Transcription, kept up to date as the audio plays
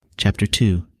Chapter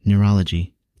 2,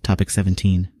 Neurology. Topic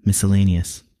 17,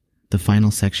 Miscellaneous. The final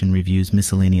section reviews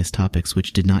miscellaneous topics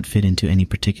which did not fit into any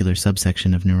particular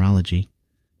subsection of neurology.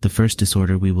 The first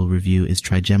disorder we will review is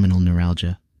trigeminal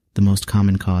neuralgia. The most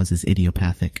common cause is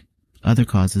idiopathic. Other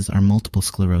causes are multiple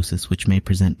sclerosis, which may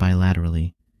present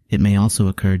bilaterally. It may also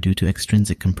occur due to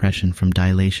extrinsic compression from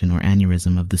dilation or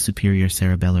aneurysm of the superior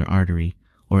cerebellar artery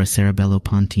or a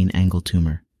cerebellopontine angle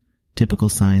tumor. Typical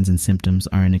signs and symptoms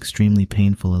are an extremely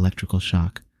painful electrical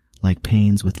shock, like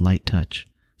pains with light touch,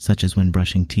 such as when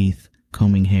brushing teeth,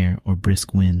 combing hair, or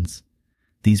brisk winds.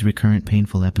 These recurrent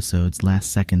painful episodes last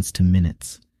seconds to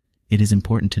minutes. It is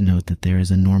important to note that there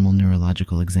is a normal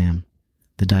neurological exam.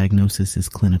 The diagnosis is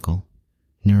clinical.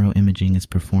 Neuroimaging is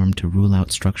performed to rule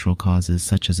out structural causes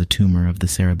such as a tumor of the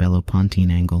cerebellopontine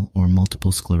angle or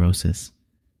multiple sclerosis.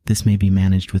 This may be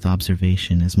managed with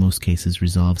observation, as most cases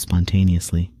resolve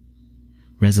spontaneously.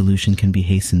 Resolution can be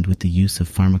hastened with the use of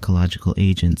pharmacological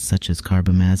agents such as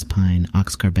carbamazepine,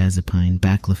 oxcarbazepine,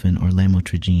 baclofen, or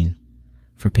lamotrigine.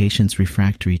 For patients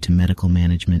refractory to medical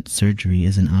management, surgery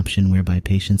is an option whereby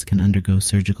patients can undergo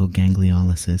surgical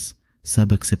gangliolysis,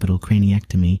 suboccipital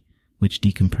craniectomy, which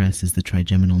decompresses the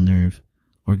trigeminal nerve,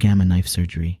 or gamma knife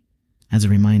surgery. As a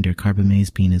reminder,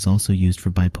 carbamazepine is also used for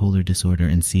bipolar disorder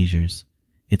and seizures.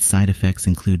 Its side effects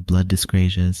include blood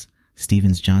dyscrasias,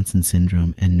 Stevens-Johnson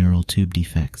syndrome, and neural tube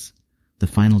defects. The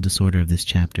final disorder of this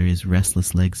chapter is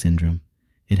restless leg syndrome.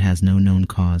 It has no known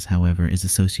cause, however, is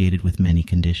associated with many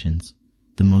conditions.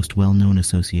 The most well-known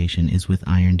association is with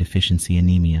iron deficiency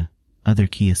anemia. Other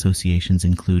key associations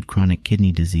include chronic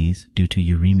kidney disease due to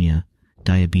uremia,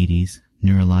 diabetes,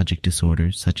 neurologic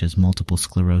disorders such as multiple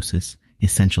sclerosis,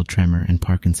 essential tremor, and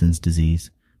Parkinson's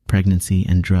disease, pregnancy,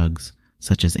 and drugs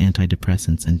such as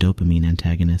antidepressants and dopamine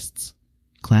antagonists.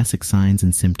 Classic signs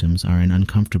and symptoms are an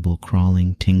uncomfortable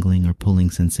crawling, tingling, or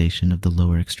pulling sensation of the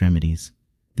lower extremities.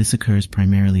 This occurs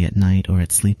primarily at night or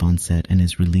at sleep onset and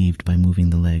is relieved by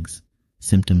moving the legs.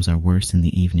 Symptoms are worse in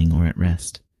the evening or at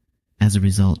rest. As a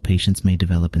result, patients may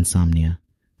develop insomnia.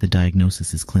 The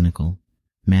diagnosis is clinical.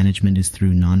 Management is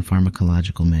through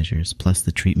non-pharmacological measures plus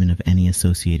the treatment of any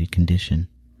associated condition.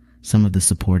 Some of the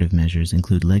supportive measures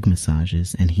include leg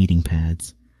massages and heating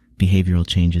pads. Behavioral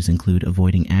changes include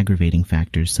avoiding aggravating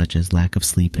factors such as lack of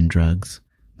sleep and drugs,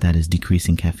 that is,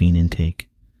 decreasing caffeine intake.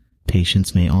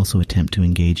 Patients may also attempt to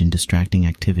engage in distracting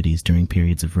activities during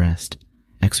periods of rest.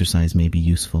 Exercise may be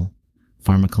useful.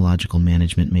 Pharmacological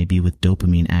management may be with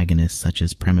dopamine agonists such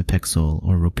as pramipexole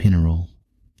or ropinirole.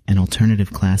 An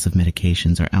alternative class of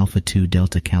medications are alpha-2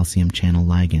 delta calcium channel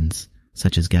ligands,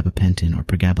 such as gabapentin or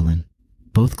pregabalin.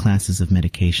 Both classes of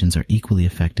medications are equally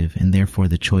effective, and therefore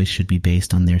the choice should be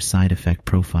based on their side effect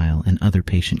profile and other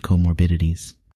patient comorbidities.